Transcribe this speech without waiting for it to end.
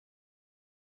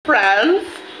Friends,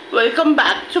 welcome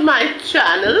back to my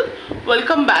channel.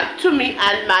 Welcome back to me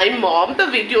and my mom. The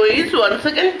video is once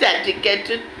again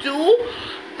dedicated to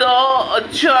the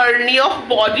journey of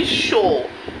body show.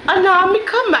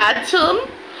 Anamika madam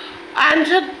and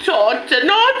her daughter,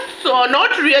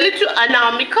 not really to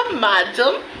Anamika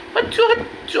madam, but to her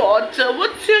daughter.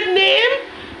 What's your name?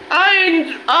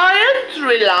 Ayandrila.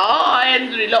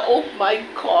 Oh my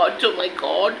god, oh my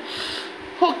god.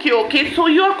 Okay, so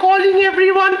you are calling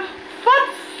everyone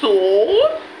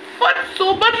Fatso,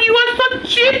 but you are so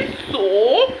cheap,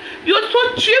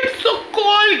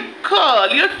 so-called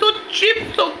girl,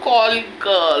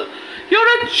 you're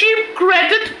a cheap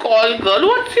credit call girl.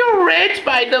 What's your rate,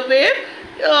 by the way?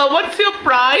 What's your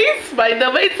price, by the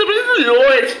way?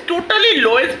 It's totally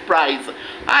lowest price,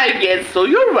 I guess so.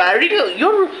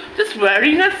 You're just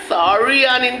wearing a sari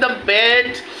and in the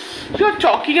bed you're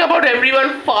talking about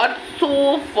everyone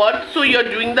fatso, you're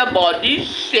doing the body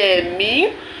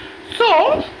shaming. So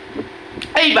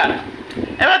এইবার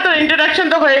তো introduction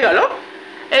তো হয়ে গেল।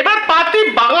 এবার পাতি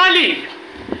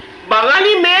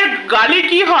বাঙালি মেয়ের গালি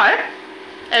কি হয়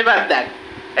এবার দেখ।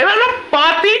 এবার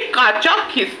পাতি কাঁচা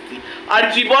খিস্তি আর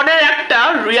জীবনের একটা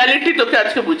রিয়ালিটি তোকে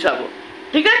আজকে বুঝাবো,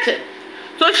 ঠিক আছে?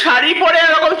 তো শাড়ি পরে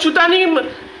এরকম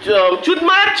চুদ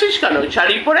মারাচ্ছিস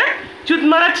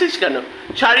কেন?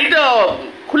 শাড়ি তো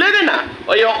খুলে দে না,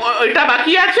 ওইটা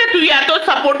বাকি আছে। তুই এত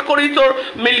সাপোর্ট করি তোর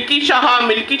মিল্কি সাহা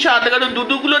থেকে তো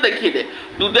দুধগুলো দেখিয়ে দে,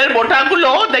 দুধের বোটাগুলো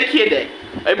দেখিয়ে দে।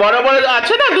 ওই বড়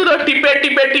আছে না দুধ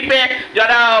টিপে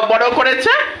যারা বড়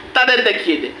করেছে তাদের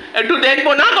দেখিয়ে দে। একটু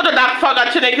দেখবো না কত দাগ ফাগ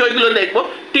আছে নাকি, ওইগুলো দেখবো।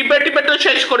 টিপে তো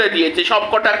শেষ করে দিয়েছে সব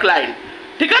কটা ক্লায়েন্ট,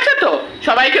 ঠিক আছে? তো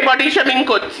সবাইকে বডি শেমিং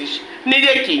করছিস, নিজে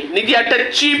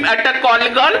একটা কল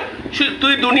গার্ল।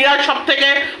 তুই দুনিয়ার সব থেকে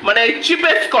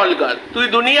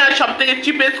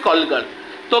চিপেস্ট কল গার্ল,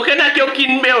 তোকে না কেউ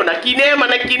কিনবেও না,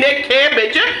 কিনে খেয়ে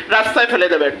বেচে রাস্তায় ফেলে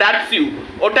দেবে। দ্যাটস ইউ,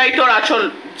 ওটাই তোর আসল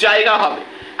জায়গা হবে।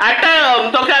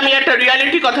 তোকে আমি একটা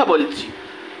রিয়ালিটি কথা বলছি।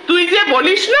 তুই যে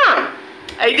বলিস না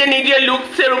এই যে নিজের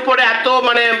লুকসের উপরে এত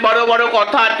বড়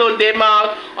কথা, এত দেমাগ,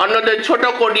 অন্যদের ছোট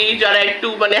করি, যারা একটু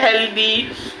হেলদি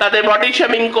তাদের বডি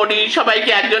শেমিং করি,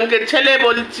 সবাইকে একজনকে ছেলে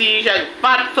বলছি,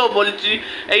 পাঁচশো বলছি,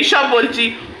 এইসব বলছি।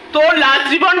 তোর লাস্ট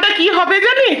জীবনটা কি হবে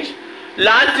জানিস?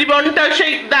 লাস্ট জীবনটা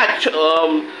সেই দেখ,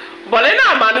 বলে না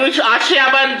মানুষ আসে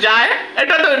আবার যায়,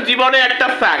 এটা তো জীবনে একটা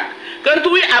ফ্যাক্ট। কারণ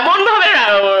তুই এমন ভাবে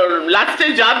লাস্টে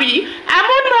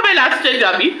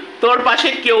যাবি তোর পাশে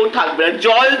কেউ থাকবে না,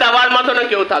 জল দেওয়ার মতনও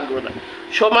কেউ থাকবে না।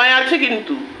 সময় আছে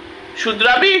কিন্তু,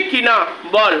 শুধরাবি কি না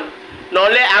বল,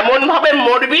 নলে এমন ভাবে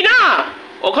মরবি না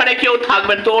ওখানে কেউ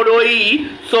থাকবে না, তোর ওই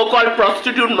সোকল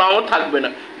প্রস্টিটিউট মাও থাকবে না,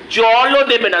 জলও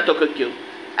দেবে না তোকে কেউ।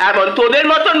 এমন তোদের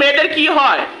মতন মেয়েদের কি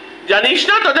হয় জানিস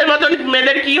না? তোদের মতন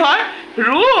মেয়েদের কি হয়?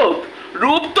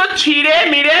 রূপ তো ছিঁড়ে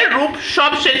মিড়ে রূপ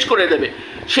সব শেষ করে দেবে।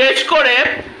 শেষ করে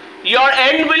your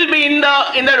end will be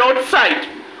in the road side,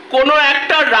 কোনো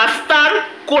একটা রাস্তার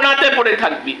কোণাতে পড়ে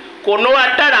থাকবি,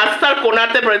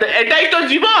 এটাই তো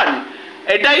জীবন,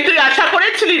 এটাই তুই আশা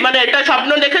করেছিলি, এটা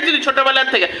স্বপ্ন দেখেছিলি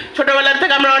ছোটবেলার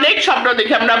থেকে আমরা অনেক স্বপ্ন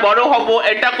দেখি, আমরা বড় হব,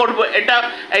 এটা করব,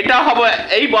 এটা হব,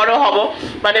 এই বড় হব,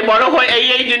 বড় হয়ে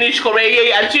এই জিনিস করবো, এই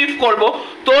অ্যাচিভ করব।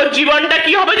 তোর জীবনটা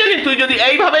কি হবে জানি? তুই যদি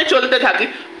এইভাবে চলতে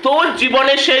থাকিস তোর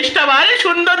জীবনের শেষটা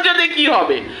সৌন্দর্য দিয়ে কি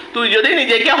হবে? তুই যদি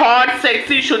নিজেকে হট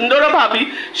সেক্সি সুন্দরও ভাবি,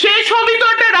 সেই ছবি তো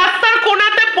একটা রাস্তার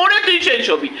কোণাতে পড়ে তুই সেই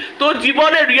ছবি। তোর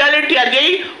জীবনের রিয়ালিটি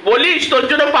আগেই বলিস তোর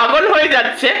জন্য পাগল হয়ে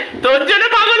যাচ্ছে, তোর জন্য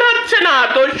পাগল হচ্ছে না,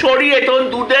 তোর শরীরে তোর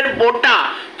দুধের বোটা,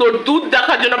 তোর দুধ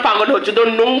দেখার জন্য পাগল হচ্ছে, তোর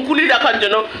নুঙ্কুলি দেখার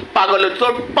জন্য পাগল হচ্ছে,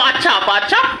 তোর পাছা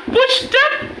পুষ্ট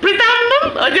প্রীতাম্বম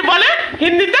যে বলে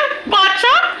হিন্দিতে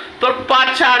পাছা, তোর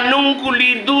পাছা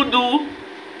নুঙ্কুলি দুদু,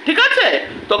 ঠিক আছে?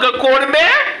 তোকে করবে,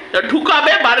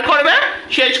 ঢুকাবে, বার করবে,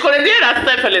 শেষ করে দিয়ে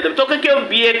রাস্তায় ফেলে দেবে। তোকে কেউ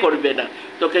বিয়ে করবে না,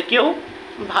 তোকে কেউ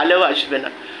ভালোবাসবে না।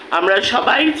 আমরা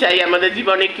সবাই চাই আমাদের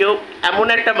জীবনে কেউ এমন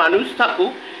একটা মানুষ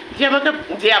থাকুক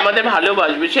যে আমাদের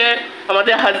ভালোবাসবে। সে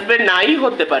আমাদের হাজবেন্ড নাই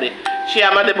হতে পারে, সে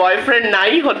আমাদের বয়ফ্রেন্ড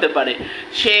নাই হতে পারে,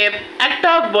 সে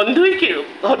একটা বন্ধুই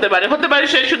হতে পারে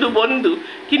সে শুধু বন্ধু,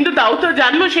 কিন্তু তাও তো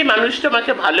জানবো সেই মানুষটা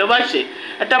আমাকে ভালোবাসে।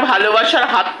 একটা ভালোবাসার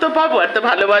হাত তো পাবো, একটা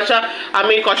ভালোবাসা,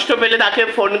 আমি কষ্ট পেলে তাকে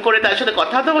ফোন করে তার সাথে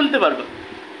কথা তো বলতে পারবো।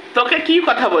 তোকে কি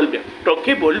কথা বলবে?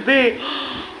 তোকে বলবে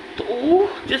তো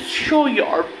just show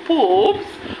your boobs,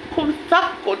 খুব সাক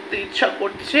করতে ইচ্ছা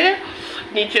করছে,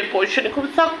 নিচের পজিশনে খুব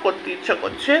সাক করতে ইচ্ছা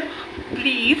করছে,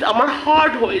 প্লিজ আমার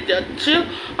হার্ড হয়ে যাচ্ছে,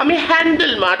 আমি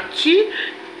হ্যান্ডেল মারছি,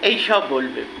 এইসব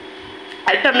বলবে।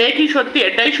 একটা মেয়ে কি সত্যি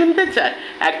এটাই শুনতে চায়?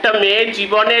 একটা মেয়ের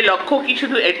জীবনে লক্ষ্য কি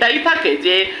শুধু এটাই থাকে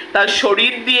যে তার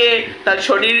শরীর দিয়ে, তার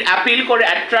শরীর অ্যাপিল করে,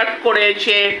 অ্যাট্রাক্ট করে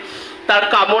সে তার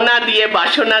কামনা দিয়ে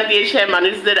বাসনা দিয়ে সে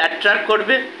মানুষদের অ্যাট্রাক্ট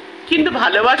করবে, কিন্তু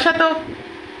ভালোবাসা তো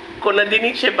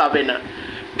কোনোদিনই সে পাবে না।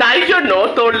 তাই জন্য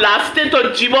তোর লাস্টে তোর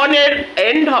জীবনের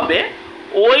এন্ড হবে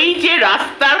ওই যে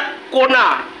রাস্তার কোনা,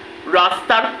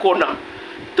 রাস্তার কোনা।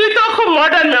 তুই তো খুব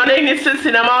মডার্ন, অনেক নিশ্চয়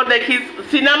সিনেমাও দেখিস।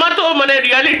 সিনেমা তো মানে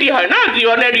রিয়ালিটি হয় না,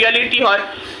 জীবনের রিয়ালিটি হয়,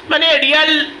 মানে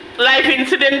রিয়াল লাইফ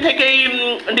ইনসিডেন্ট থেকেই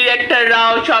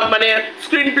ডিরেক্টররাও সব মানে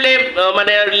স্ক্রিন প্লে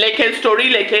মানে লেখে, স্টোরি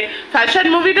লেখে। ফ্যাশন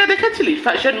মুভিটা দেখেছিলিস?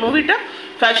 ফ্যাশন মুভিটা,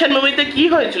 ফ্যাশন মুভিতে কি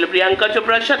হয়েছিল প্রিয়াঙ্কা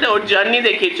চোপড়ার সাথে? ওর জার্নি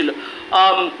দেখিয়েছিল,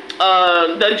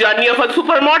 the journey of a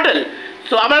super model.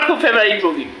 So আমার খুব ফেভারিট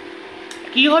মুভি।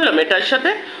 কি হলো মেয়েটার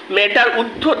সাথে? মেয়েটার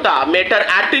উদ্ধতা, মেয়েটার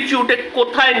অ্যাটিটিউডে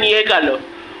কোথায় নিয়ে গেল।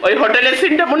 ওই হোটেলের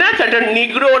সিনটা মনে আছে? একটা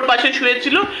নিগ্রো ওর পাশে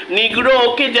শুয়েছিল, নিগ্রো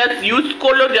ওকে জাস্ট ইউজ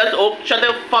করলো, জাস্ট ওর সাথে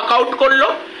ফাক আউট করলো।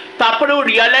 তারপরে ও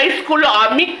রিয়ালাইজ করলো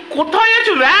আমি কোথায়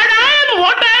আছি, where I am,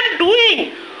 what I am doing,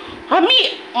 আমি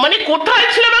মানে কোথায়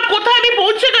ছিলাম আর কোথায় আমি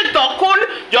পৌঁছে গেছি। তখন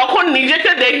যখন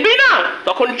নিজেকে দেখবি না,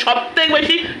 তখন সব থেকে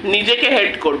বেশি নিজেকে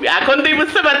হেট করবি। এখন তুই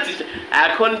বুঝতে পারছিস,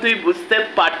 এখন তুই বুঝতে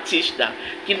পারছিস না,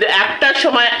 কিন্তু একটা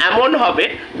সময় এমন হবে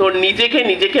তোর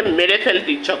নিজেকে মেরে ফেলতে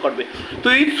ইচ্ছা করবে,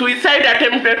 তুই সুইসাইড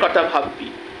অ্যাটেম্পটের কথা ভাববি,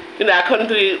 কিন্তু এখন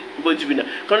তুই বুঝবি না,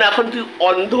 কারণ এখন তুই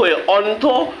অন্ধ,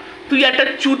 তুই একটা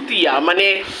চুতিয়া, মানে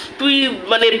তুই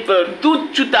মানে দুধ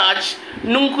চুতাস,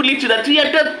 নুঙ্কুলি চুতা, তুই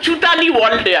একটা চুতালি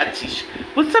ওয়ার্ল্ডে আছিস,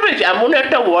 বুঝতে পেরেছিস? এমন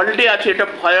একটা ওয়ার্ল্ডে আছে, এটা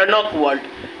ভয়ানক ওয়ার্ল্ড,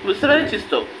 বুঝতে পেরেছিস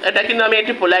তো? এটা কিন্তু আমি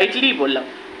একটু পোলাইটলি বললাম,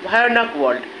 ভয়ানক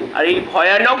ওয়ার্ল্ড। আর এই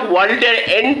ভয়ানক ওয়ার্ল্ডের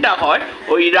এন্ডটা হয়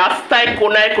ওই রাস্তায়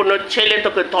কোনায় কোনো ছেলে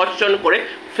তোকে ধর্ষণ করে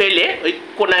ফেলে ওই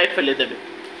কোনায় ফেলে দেবে,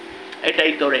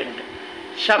 এটাই তোর এন্ড।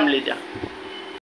 সামলে যা।